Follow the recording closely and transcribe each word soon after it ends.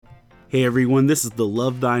Hey everyone, this is the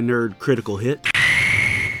Love Thy Nerd Critical Hit.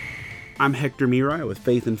 I'm Hector Mirai with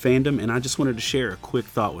Faith and Fandom, and I just wanted to share a quick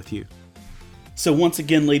thought with you. So once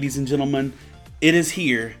again, ladies and gentlemen, it is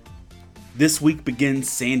here. This week begins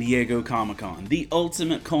San Deigo Comic Con, the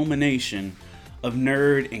ultimate culmination of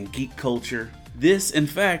nerd and geek culture. This, in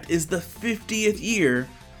fact, is the 50th year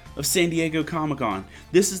of San Deigo Comic Con.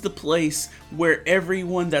 This is the place where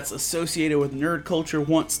everyone that's associated with nerd culture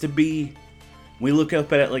wants to be. We look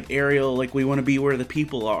up at it like Ariel, like we want to be where the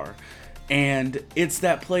people are. And it's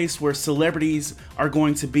that place where celebrities are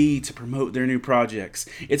going to be to promote their new projects.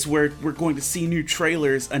 It's where we're going to see new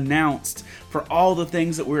trailers announced for all the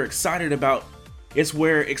things that we're excited about. It's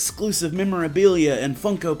where exclusive memorabilia and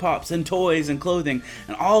Funko Pops and toys and clothing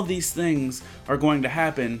and all of these things are going to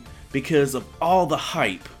happen because of all the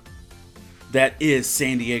hype that is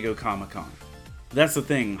San Deigo Comic Con. That's the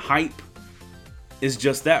thing, hype is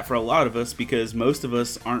just that for a lot of us, because most of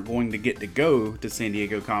us aren't going to get to go to San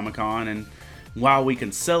Deigo Comic Con, and while we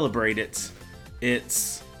can celebrate it,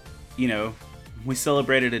 it's, we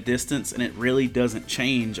celebrate at a distance, and it really doesn't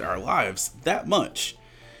change our lives that much.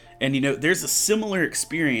 And there's a similar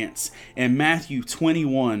experience in Matthew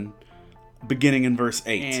 21, beginning in verse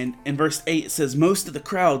 8. And in verse 8 it says, "Most of the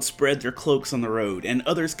crowd spread their cloaks on the road, and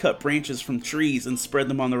others cut branches from trees and spread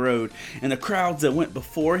them on the road. And the crowds that went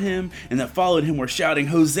before him and that followed him were shouting,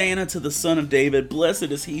 'Hosanna to the Son of David! Blessed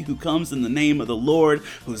is he who comes in the name of the Lord!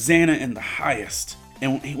 Hosanna in the highest!'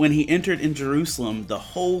 And when he entered in Jerusalem, the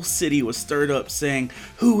whole city was stirred up, saying,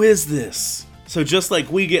 'Who is this?'" So just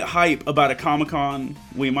like we get hype about a Comic-Con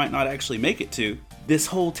we might not actually make it to, this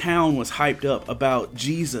whole town was hyped up about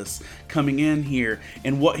Jesus coming in here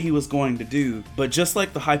and what he was going to do. But just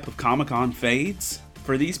like the hype of Comic-Con fades,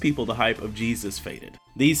 for these people the hype of Jesus faded.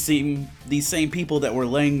 These same people that were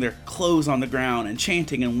laying their clothes on the ground and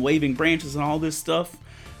chanting and waving branches and all this stuff,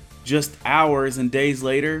 just hours and days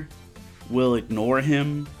later will ignore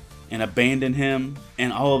him and abandon him,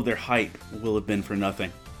 and all of their hype will have been for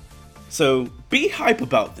nothing. So be hype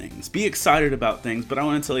about things, be excited about things, but I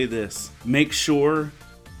want to tell you this. Make sure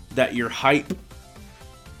that your hype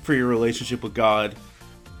for your relationship with God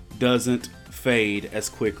doesn't fade as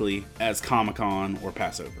quickly as Comic-Con or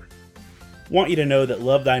Passover. Want you to know that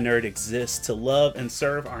Love Thy Nerd exists to love and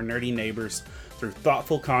serve our nerdy neighbors through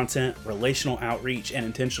thoughtful content, relational outreach, and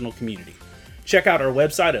intentional community. Check out our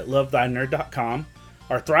website at lovethynerd.com,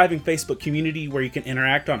 our thriving Facebook community where you can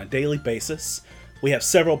interact on a daily basis. We have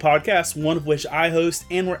several podcasts, one of which I host,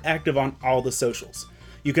 and we're active on all the socials.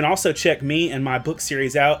 You can also check me and my book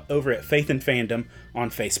series out over at Faith and Fandom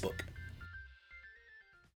on Facebook.